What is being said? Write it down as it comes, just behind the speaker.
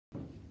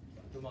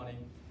good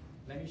morning.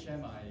 Let me share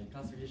my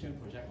classification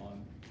project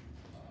on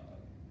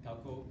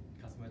telco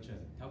customer churn.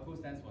 Telco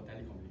stands for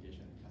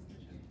telecommunication customer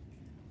churn.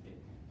 Okay.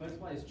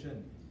 First, what is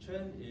churn?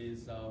 Churn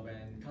is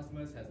when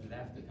customers has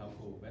left the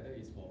telco, whether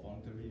it's for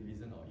voluntary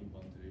reason or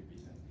involuntary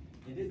reason.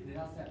 In this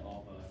data set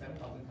of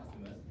 7,000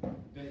 customers,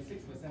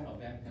 26%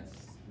 of them has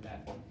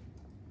left,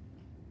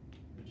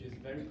 which is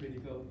very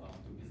critical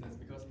to business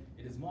because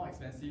it is more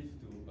expensive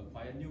to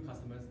acquire new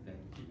customers than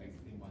to keep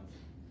existing ones.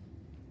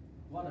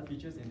 What are the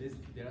features in this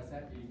data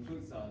set? It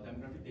includes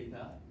demographic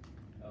data,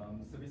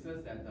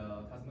 services that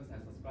the customers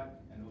have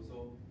subscribed, and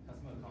also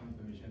customer account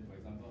information, for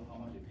example,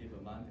 how much they pay per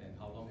month and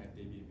how long have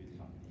they been with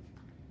the company.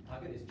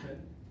 Target is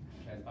churn,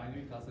 which has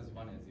binary classes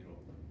 1 and 0.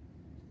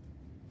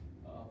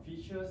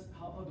 Features,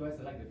 how do I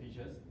select the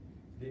features?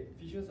 The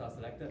features are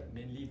selected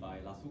mainly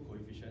by lasso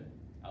coefficient.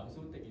 I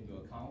also take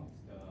into account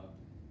the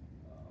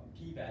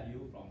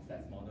p-value from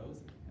stats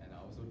models, and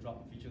I also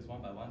drop features one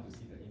by one to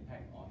see the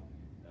impact on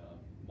the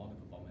model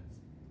performance.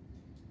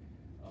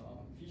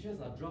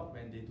 Features are dropped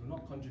when they do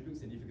not contribute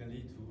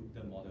significantly to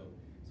the model.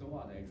 So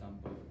what are the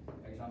examples?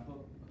 Okay,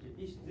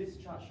 this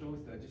chart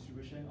shows the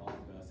distribution of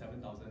the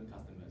 7,000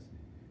 customers.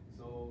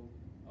 So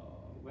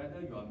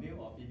whether you are male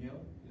or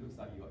female, it looks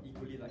like you are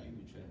equally likely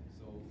to churn.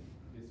 So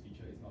this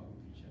feature is not a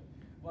good feature.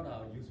 What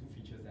are useful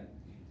features then?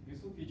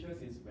 Useful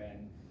features is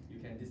when you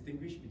can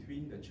distinguish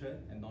between the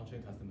churn and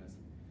non-churn customers.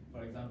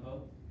 For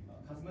example,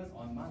 customers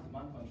on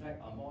month-to-month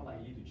contract are more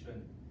likely to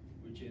churn,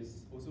 which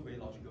is also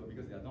very logical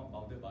because they are not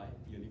bounded by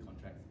yearly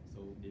contracts.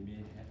 So they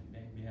may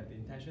have the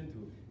intention to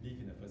leave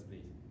in the first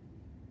place.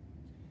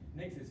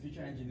 Next is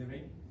feature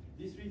engineering.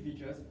 These three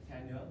features,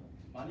 tenure,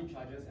 monthly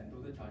charges, and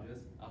total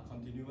charges, are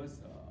continuous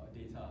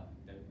data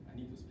that I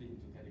need to split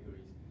into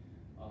categories.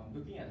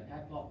 Looking at the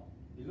pair plot,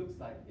 it looks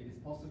like it is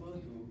possible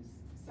to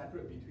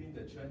separate between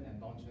the churn and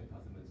non-churn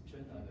customers.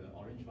 Churn are the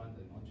orange one,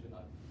 the non-churn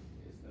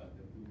is the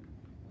blue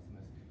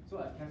customers. So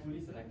I've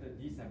carefully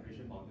selected these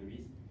separation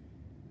boundaries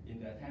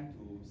in the attempt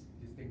to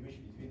distinguish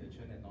between the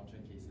churn and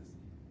non-churn cases.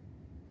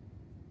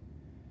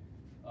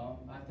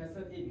 I've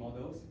tested 8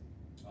 models,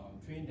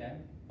 trained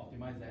them,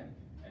 optimized them,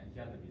 and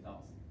here are the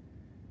results.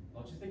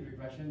 Logistic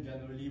regression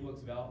generally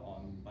works well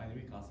on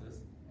binary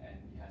classes, and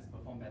it has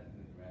performed better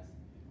than the rest.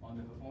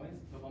 On the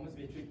performance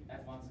matrix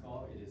F1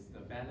 score, it is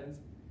the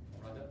balance,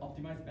 or rather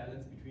optimized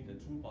balance between the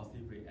true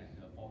positive rate and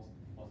the false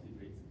positive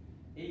rates.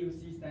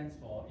 AUC stands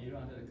for area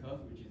under the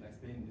curve, which is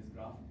explained in this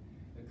graph.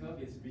 The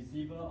curve is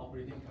receiver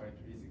operating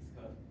characteristics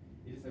curve.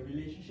 It is a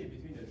relationship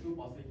between the true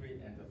positive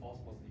rate and the false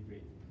positive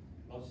rate.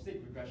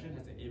 Logistic regression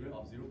has an area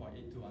of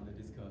 0.82 under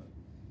this curve.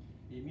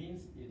 It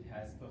means it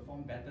has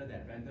performed better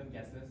than random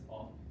guesses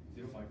of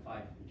 0.5,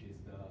 which is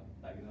the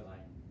diagonal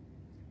line.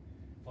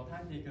 For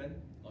time taken,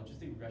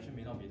 logistic regression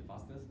may not be the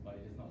fastest, but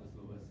it is not the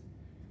slowest.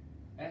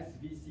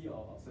 SVC,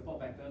 or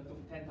support vector,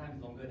 took 10 times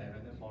longer than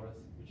random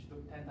forest, which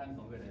took 10 times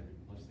longer than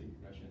logistic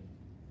regression.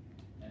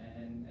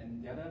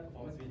 And the other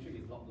performance metric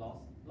is log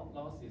loss. Log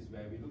loss is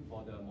where we look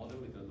for the model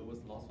with the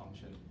lowest loss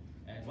function.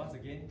 And once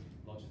again,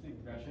 logistic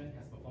regression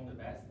has performed the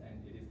best, and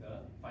it is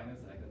the final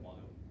selected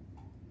model.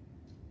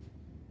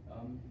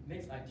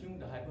 Next, I tuned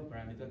the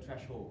hyperparameter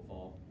threshold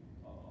for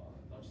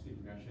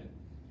logistic regression.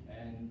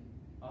 And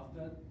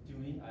after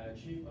tuning, I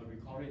achieved a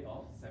recall rate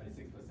of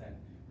 76%.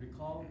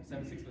 Recall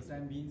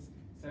 76% means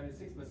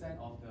 76%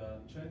 of the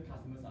churn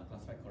customers are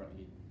classified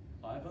correctly.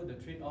 However, the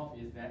trade-off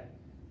is that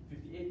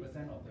 58%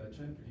 of the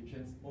churn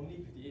predictions, only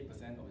 58%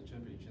 of the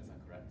churn predictions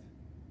are correct.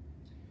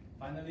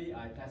 Finally,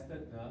 I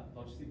tested the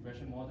logistic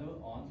regression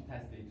model on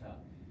test data.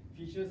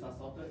 Features are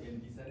sorted in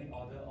descending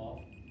order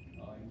of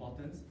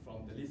importance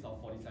from the list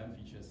of 47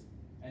 features.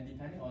 And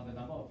depending on the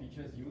number of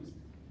features used,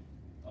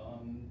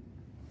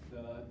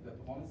 the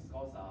performance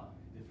scores are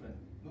different.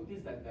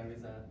 Notice that there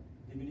is a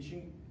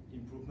diminishing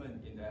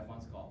improvement in the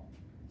F1 score.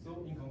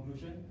 So in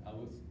conclusion, I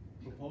would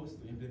propose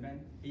to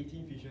implement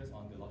 18 features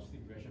on the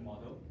logistic regression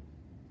model.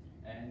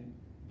 And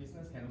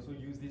business can also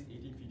use these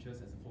 18 features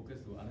as a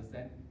focus to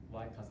understand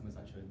why customers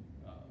are churning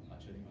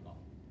or not.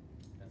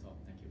 That's all.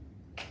 Thank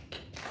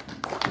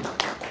you.